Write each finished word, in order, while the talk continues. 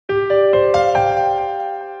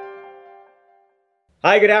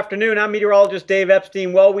Hi, good afternoon. I'm meteorologist Dave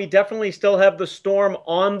Epstein. Well, we definitely still have the storm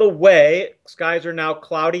on the way. Skies are now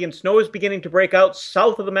cloudy and snow is beginning to break out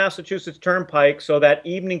south of the Massachusetts Turnpike, so that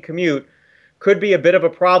evening commute could be a bit of a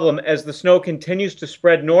problem as the snow continues to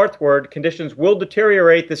spread northward. Conditions will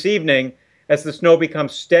deteriorate this evening as the snow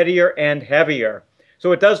becomes steadier and heavier.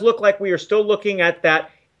 So it does look like we are still looking at that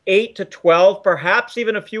 8 to 12, perhaps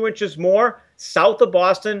even a few inches more south of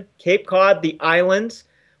Boston, Cape Cod, the islands.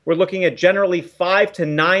 We're looking at generally 5 to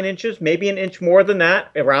 9 inches, maybe an inch more than that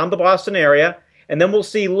around the Boston area. And then we'll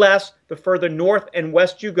see less the further north and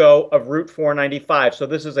west you go of Route 495. So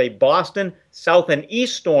this is a Boston south and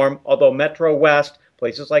east storm, although Metro West,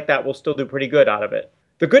 places like that will still do pretty good out of it.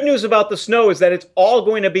 The good news about the snow is that it's all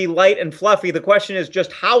going to be light and fluffy. The question is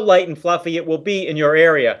just how light and fluffy it will be in your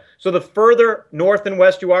area. So the further north and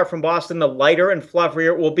west you are from Boston, the lighter and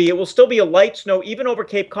fluffier it will be. It will still be a light snow even over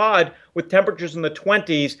Cape Cod with temperatures in the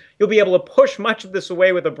 20s. You'll be able to push much of this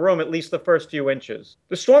away with a broom, at least the first few inches.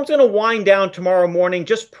 The storm's going to wind down tomorrow morning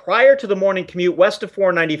just prior to the morning commute west of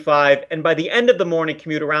 495 and by the end of the morning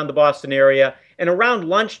commute around the Boston area and around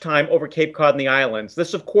lunchtime over Cape Cod and the islands.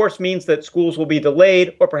 This, of course, means that schools will be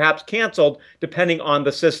delayed or perhaps canceled depending on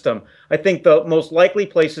the system. I think the most likely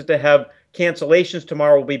places to have cancellations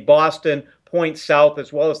tomorrow will be Boston, Point South,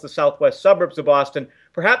 as well as the southwest suburbs of Boston.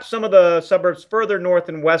 Perhaps some of the suburbs further north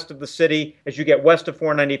and west of the city as you get west of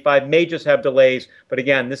 495 may just have delays. But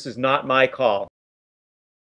again, this is not my call.